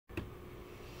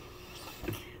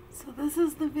So this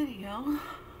is the video.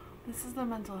 This is the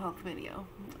mental health video,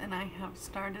 and I have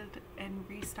started and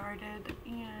restarted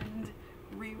and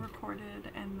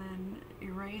re-recorded and then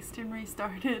erased and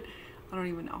restarted. I don't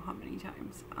even know how many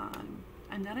times.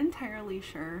 I'm not entirely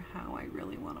sure how I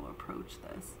really want to approach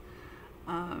this.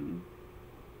 I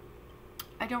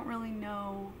don't really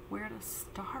know where to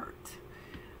start.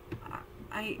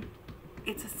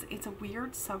 It's a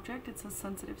weird subject. It's a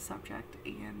sensitive subject,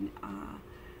 and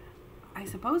I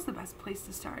suppose the best place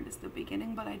to start is the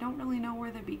beginning, but I don't really know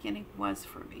where the beginning was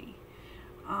for me.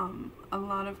 A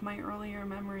lot of my earlier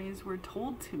memories were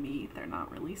told to me. They're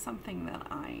not really something that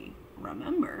I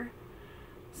remember,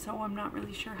 so I'm not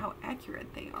really sure how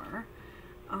accurate they are.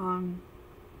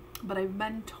 But I've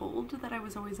been told that I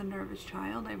was always a nervous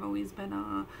child. I've always been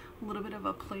a little bit of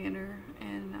a planner,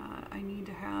 and I need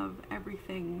to have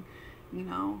everything,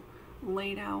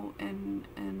 laid out and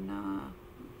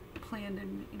planned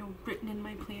and written in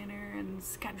my planner and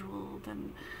scheduled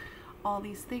and all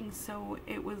these things. So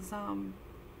it was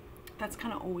that's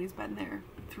kind of always been there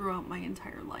throughout my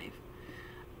entire life.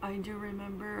 I do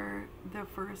remember the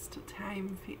first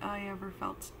time I ever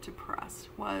felt depressed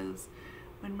was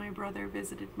when my brother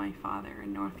visited my father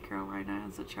in North Carolina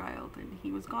as a child, and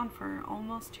he was gone for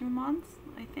almost 2 months,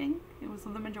 I think. It was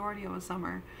the majority of a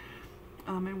summer,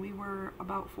 and we were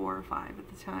about 4 or 5 at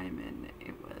the time, and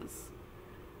it was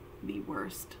the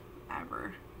worst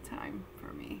ever time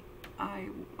for me.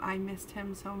 I missed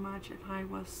him so much, and I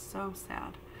was so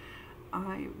sad.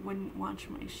 I wouldn't watch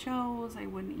my shows, I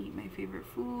wouldn't eat my favorite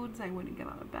foods, I wouldn't get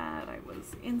out of bed, I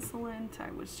was insolent,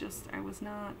 I was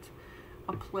not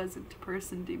a pleasant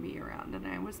person to be around, and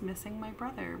I was missing my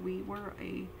brother. We were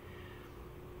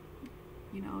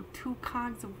two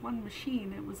cogs of one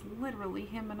machine. It was literally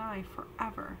him and I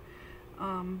forever.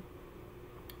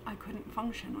 I couldn't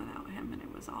function without him, and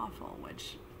it was awful,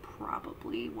 which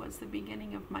probably was the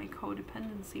beginning of my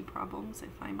codependency problems,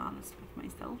 if I'm honest with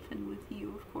myself and with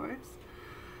you, of course.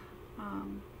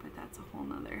 But that's a whole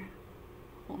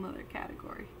nother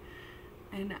category.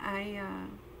 And I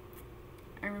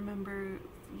remember,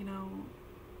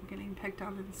 getting picked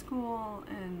on in school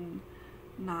and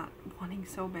not wanting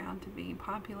so bad to be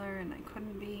popular, and I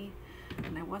couldn't be,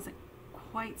 and I wasn't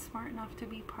quite smart enough to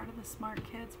be part of the smart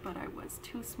kids, but I was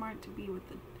too smart to be with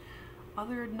the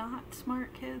other not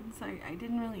smart kids. I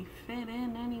didn't really fit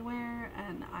in anywhere,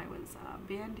 and I was a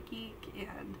band geek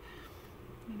and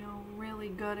really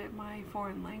good at my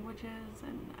foreign languages,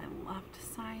 and I loved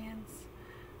science.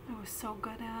 I was so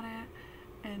good at it,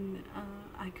 and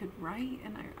I could write,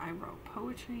 and I wrote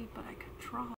poetry, but I could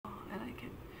draw, and I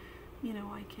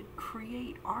could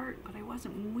create art, but I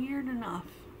wasn't weird enough.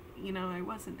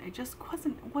 I just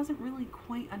wasn't really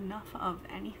quite enough of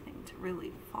anything to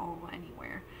really fall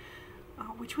anywhere,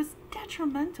 which was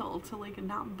detrimental to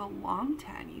not belong to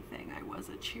anything. I was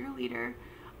a cheerleader.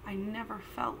 I never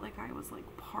felt like I was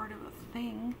part of a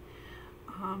thing.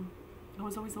 I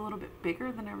was always a little bit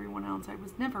bigger than everyone else. I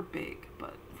was never big,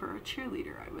 but for a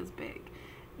cheerleader I was big,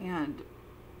 and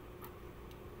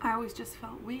I always just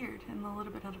felt weird and a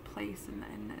little bit out of place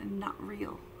and not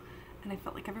real. And I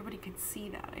felt like everybody could see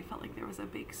that. I felt like there was a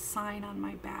big sign on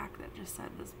my back that just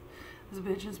said, this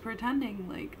bitch is pretending,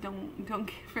 don't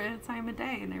give her a time of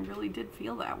day. And I really did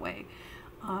feel that way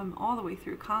all the way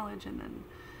through college. And then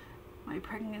my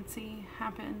pregnancy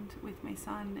happened with my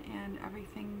son, and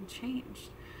everything changed.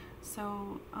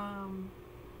 So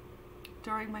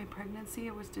during my pregnancy,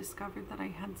 it was discovered that I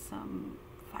had some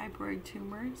fibroid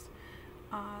tumors.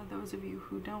 Those of you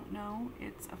who don't know,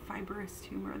 it's a fibrous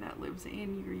tumor that lives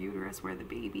in your uterus where the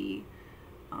baby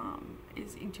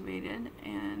is intubated,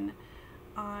 and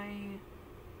I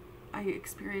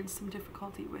experienced some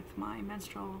difficulty with my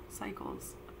menstrual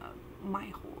cycles my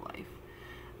whole life,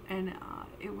 and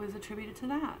it was attributed to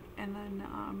that. And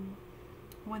then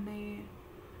when they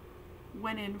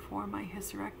went in for my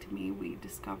hysterectomy, we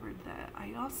discovered that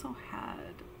I also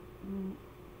had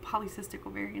polycystic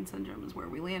ovarian syndrome is where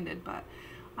we landed, but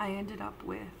I ended up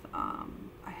with,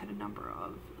 I had a number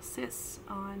of cysts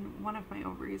on one of my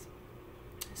ovaries,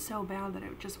 so bad that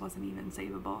it just wasn't even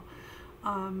savable.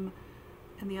 And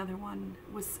the other one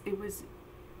was,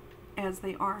 as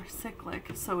they are,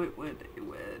 cyclic, so it would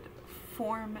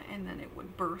form, and then it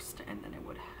would burst, and then it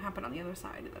would happen on the other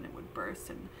side, and then it would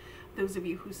burst. And those of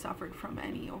you who suffered from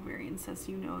any ovarian cysts,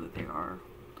 that they are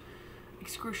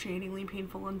excruciatingly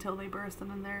painful until they burst, and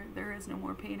then there is no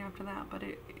more pain after that. But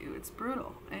it's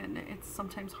brutal, and it's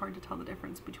sometimes hard to tell the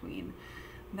difference between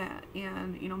that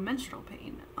and menstrual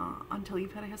pain until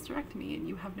you've had a hysterectomy and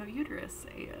you have no uterus,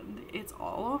 and it's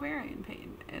all ovarian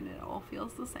pain, and it all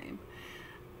feels the same.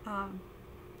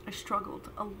 I struggled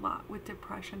a lot with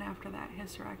depression after that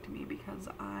hysterectomy because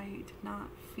I did not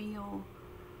feel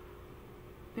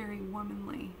very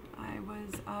womanly. I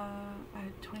was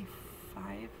 25,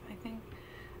 I think,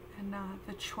 and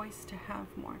the choice to have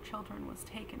more children was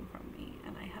taken from me,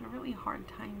 and I had a really hard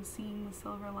time seeing the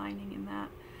silver lining in that.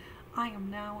 I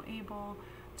am now able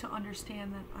to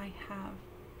understand that I have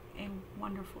a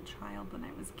wonderful child, and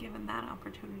I was given that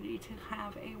opportunity to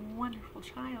have a wonderful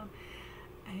child,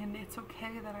 and it's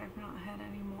okay that I've not had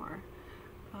any more.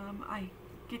 I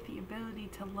get the ability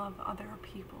to love other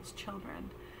people's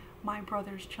children. My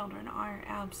brother's children are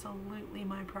absolutely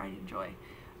my pride and joy.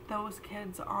 Those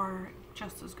kids are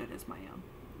just as good as my own.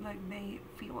 Like, they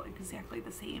feel exactly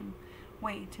the same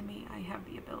way to me. I have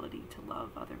the ability to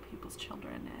love other people's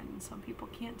children, and some people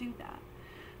can't do that.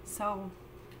 So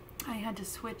I had to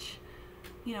switch,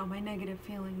 you know, my negative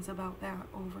feelings about that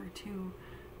over to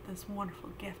this wonderful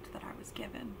gift that I was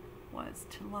given, was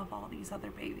to love all these other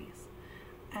babies.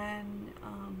 And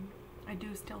I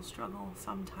do still struggle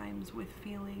sometimes with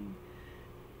feeling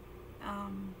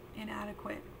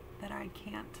inadequate, that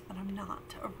I'm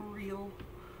not a real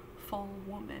full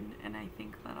woman. And I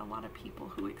think that a lot of people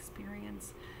who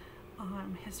experience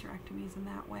hysterectomies in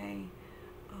that way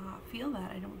feel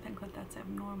that. I don't think that that's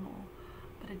abnormal,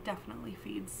 but it definitely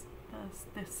feeds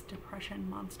this depression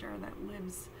monster that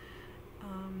lives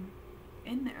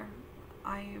in there.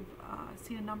 I've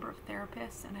seen a number of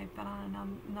therapists, and I've been on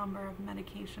a number of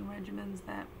medication regimens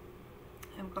that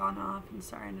have gone off and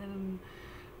started and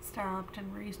stopped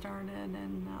and restarted,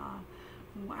 and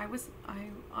I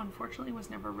unfortunately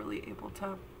was never really able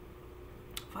to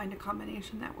find a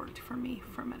combination that worked for me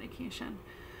for medication.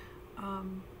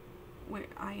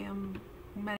 I am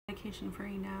medication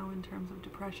free now in terms of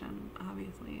depression.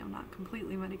 Obviously, I'm not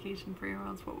completely medication free, or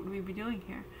else what would we be doing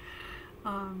here?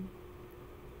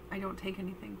 I don't take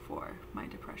anything for my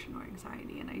depression or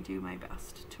anxiety, and I do my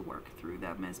best to work through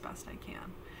them as best I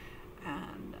can.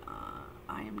 And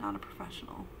I am not a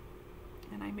professional,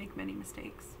 and I make many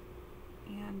mistakes,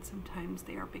 and sometimes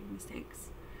they are big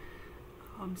mistakes.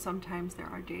 Sometimes there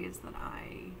are days that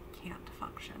I can't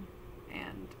function,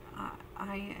 and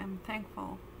I am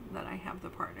thankful that I have the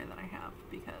partner that I have,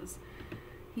 because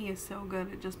he is so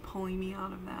good at just pulling me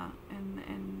out of that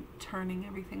and turning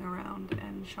everything around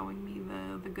and showing me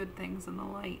the good things and the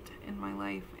light in my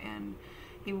life. And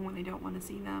even when I don't want to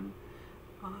see them,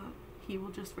 he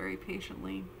will just very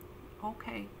patiently,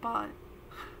 okay, but,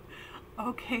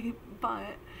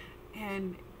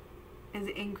 and as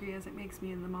angry as it makes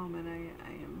me in the moment,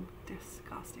 I am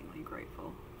disgustingly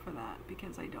grateful for that,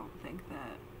 because I don't think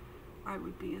that I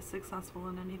would be as successful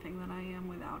in anything that I am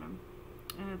without him.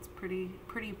 And it's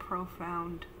pretty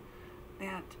profound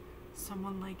that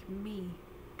someone like me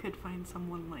could find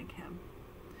someone like him.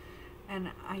 And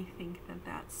I think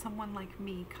that someone like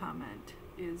me comment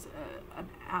is an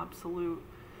absolute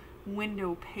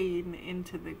window pane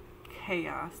into the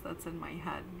chaos that's in my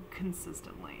head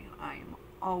consistently. I'm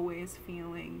always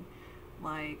feeling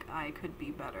like I could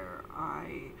be better.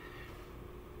 I'm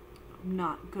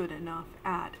not good enough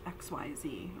at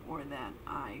XYZ, or that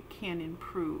I can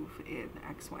improve in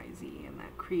XYZ, and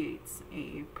that creates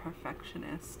a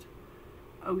perfectionist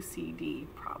OCD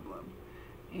problem.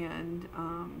 And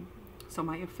so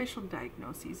my official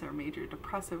diagnoses are major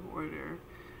depressive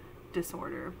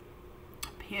disorder,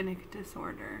 panic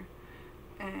disorder,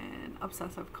 and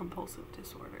obsessive compulsive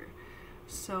disorder.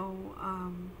 So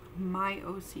my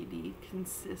OCD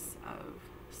consists of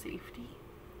safety.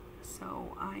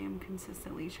 So I am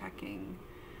consistently checking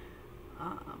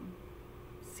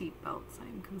seat belts.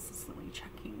 I'm consistently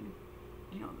checking,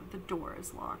 you know, that the door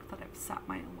is locked, that I've set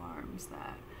my alarms,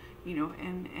 that, you know,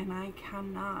 and I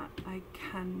cannot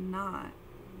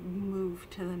move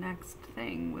to the next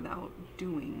thing without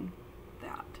doing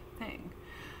that thing.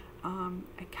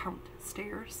 I count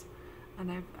stairs,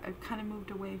 and I've kind of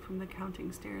moved away from the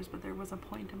counting stairs, but there was a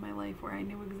point in my life where I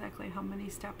knew exactly how many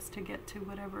steps to get to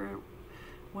whatever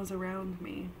was around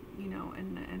me, you know,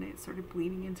 and it started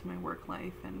bleeding into my work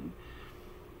life, and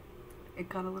it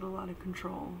got a little out of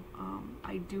control.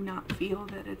 I do not feel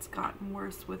that it's gotten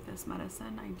worse with this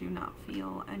medicine. I do not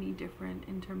feel any different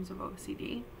in terms of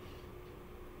OCD.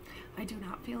 I do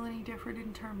not feel any different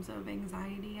in terms of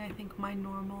anxiety. I think my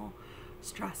normal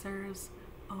stressors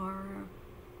are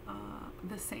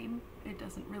the same. It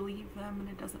doesn't relieve them, and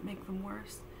it doesn't make them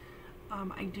worse.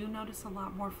 I do notice a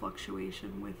lot more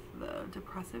fluctuation with the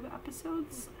depressive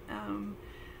episodes.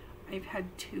 I've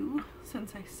had 2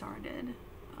 since I started,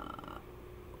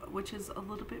 which is a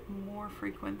little bit more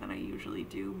frequent than I usually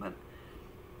do, but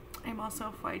I'm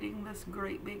also fighting this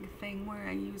great big thing where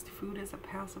I used food as a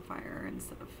pacifier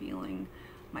instead of feeling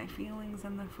my feelings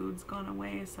and the food's gone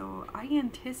away. So I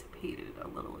anticipated a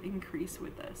little increase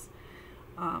with this.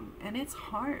 And it's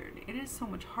hard. It is so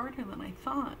much harder than I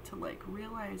thought to like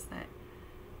realize that,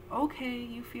 okay,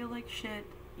 you feel like shit,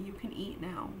 you can eat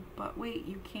now, but wait,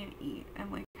 you can't eat,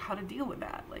 and like how to deal with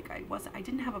that. Like I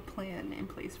didn't have a plan in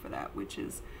place for that, which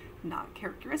is not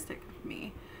characteristic of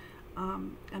me.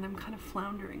 And I'm kind of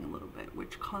floundering a little bit,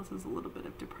 which causes a little bit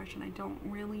of depression. I don't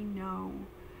really know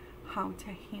how to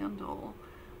handle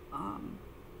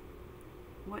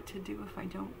what to do if I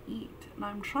don't eat. And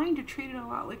I'm trying to treat it a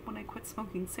lot like when I quit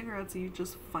smoking cigarettes, you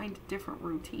just find a different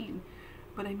routine.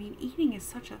 But I mean, eating is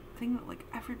such a thing that like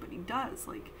everybody does.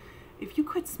 Like if you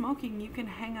quit smoking, you can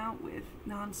hang out with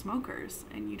non-smokers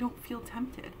and you don't feel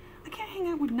tempted. I can't hang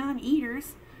out with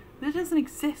non-eaters. That doesn't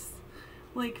exist.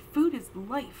 Like food is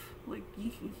life. Like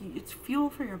it's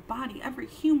fuel for your body. Every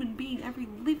human being, every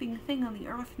living thing on the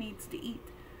earth needs to eat.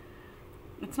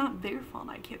 It's not their fault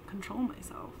I can't control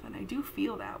myself, and I do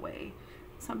feel that way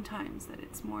sometimes, that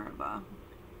it's more of a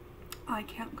I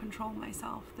can't control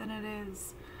myself than it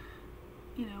is,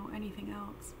 you know, anything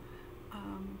else.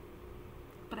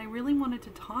 But I really wanted to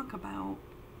talk about,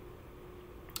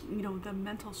 you know, the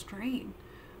mental strain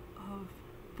of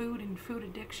food and food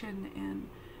addiction, and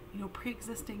you know,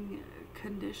 pre-existing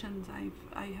conditions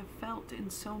I have felt in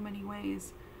so many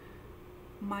ways.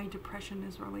 My depression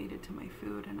is related to my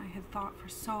food, and I had thought for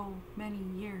so many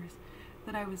years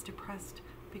that I was depressed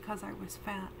because I was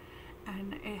fat,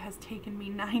 and it has taken me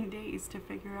 9 days to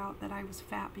figure out that I was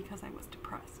fat because I was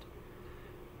depressed.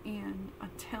 And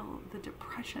until the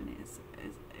depression is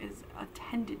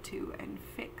attended to and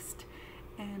fixed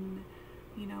and,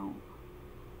 you know,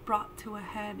 brought to a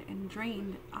head and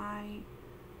drained, I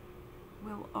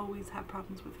will always have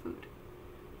problems with food.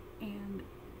 And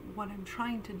what I'm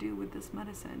trying to do with this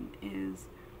medicine is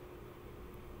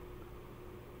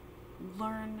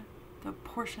learn the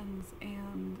portions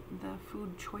and the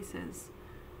food choices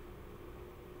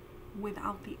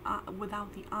without the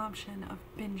option of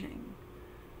binging,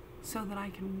 so that I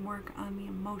can work on the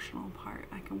emotional part,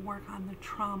 I can work on the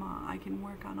trauma, I can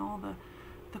work on all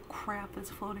the crap that's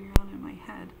floating around in my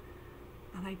head,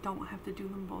 and I don't have to do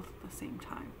them both at the same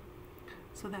time.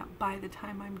 So that by the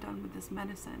time I'm done with this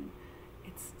medicine,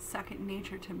 it's second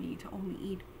nature to me to only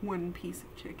eat one piece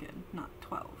of chicken, not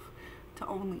 12. To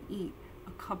only eat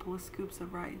a couple of scoops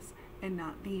of rice and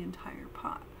not the entire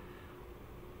pot.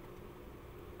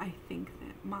 I think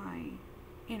that my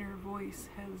inner voice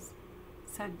has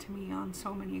said to me on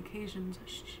so many occasions,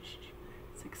 shh, shh,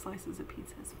 shh, 6 slices of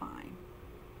pizza is fine.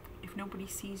 If nobody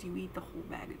sees you eat the whole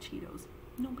bag of Cheetos,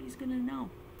 nobody's gonna know.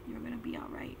 You're gonna be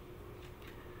alright.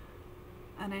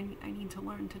 And I need to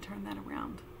learn to turn that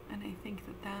around. And I think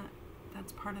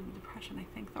that's part of the depression. I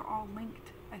think they're all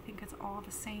linked. I think it's all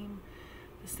the same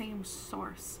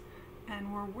source.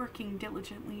 And we're working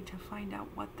diligently to find out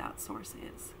what that source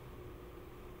is.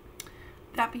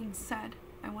 That being said,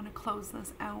 I want to close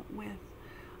this out with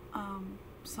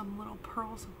some little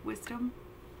pearls of wisdom.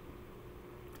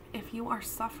 If you are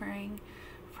suffering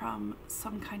from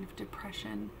some kind of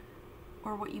depression,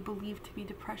 or what you believe to be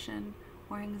depression,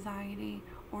 or anxiety,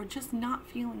 or just not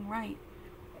feeling right,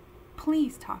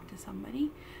 please talk to somebody.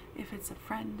 If it's a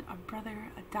friend, a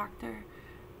brother, a doctor,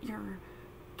 your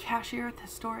cashier at the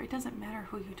store, it doesn't matter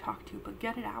who you talk to, but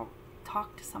get it out.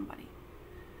 Talk to somebody.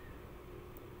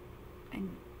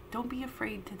 And don't be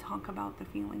afraid to talk about the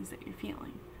feelings that you're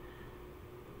feeling.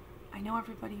 I know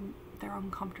everybody, they're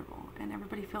uncomfortable, and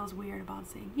everybody feels weird about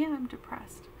saying, yeah, I'm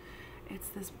depressed. It's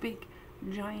this big,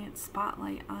 giant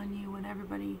spotlight on you, and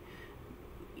everybody,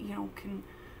 you know,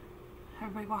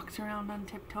 everybody walks around on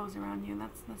tiptoes around you.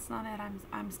 That's not it.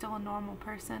 I'm still a normal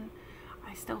person.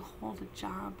 I still hold a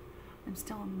job. I'm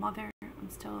still a mother. I'm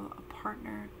still a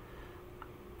partner.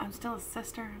 I'm still a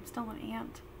sister. I'm still an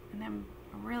aunt, and I'm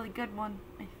a really good one,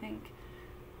 I think.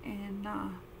 And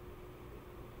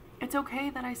it's okay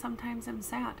that I sometimes am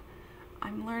sad.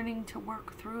 I'm learning to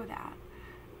work through that,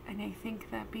 and I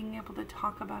think that being able to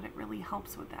talk about it really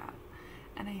helps with that.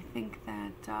 And I think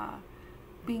that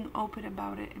being open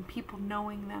about it, and people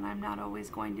knowing that I'm not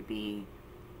always going to be,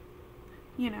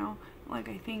 you know, like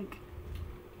I think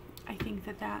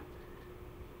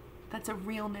that's a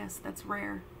realness that's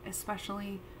rare,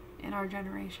 especially in our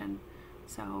generation.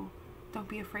 So don't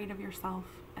be afraid of yourself,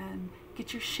 and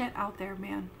get your shit out there,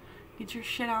 man. Get your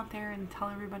shit out there and tell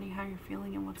everybody how you're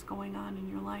feeling and what's going on in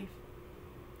your life.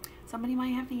 Somebody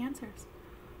might have the answers.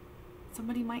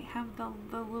 Somebody might have the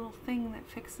little thing that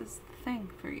fixes the thing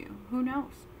for you. Who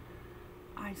knows?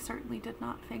 I certainly did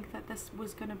not think that this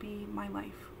was going to be my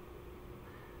life.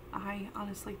 I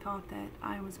honestly thought that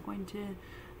I was going to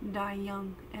die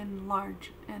young and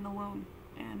large and alone,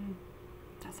 and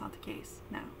that's not the case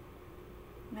now.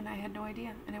 And I had no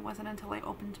idea, and it wasn't until I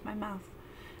opened my mouth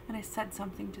and I said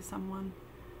something to someone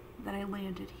that I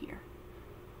landed here.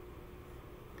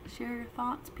 Share your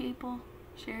thoughts, people.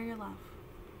 Share your love.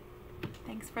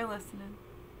 Thanks for listening.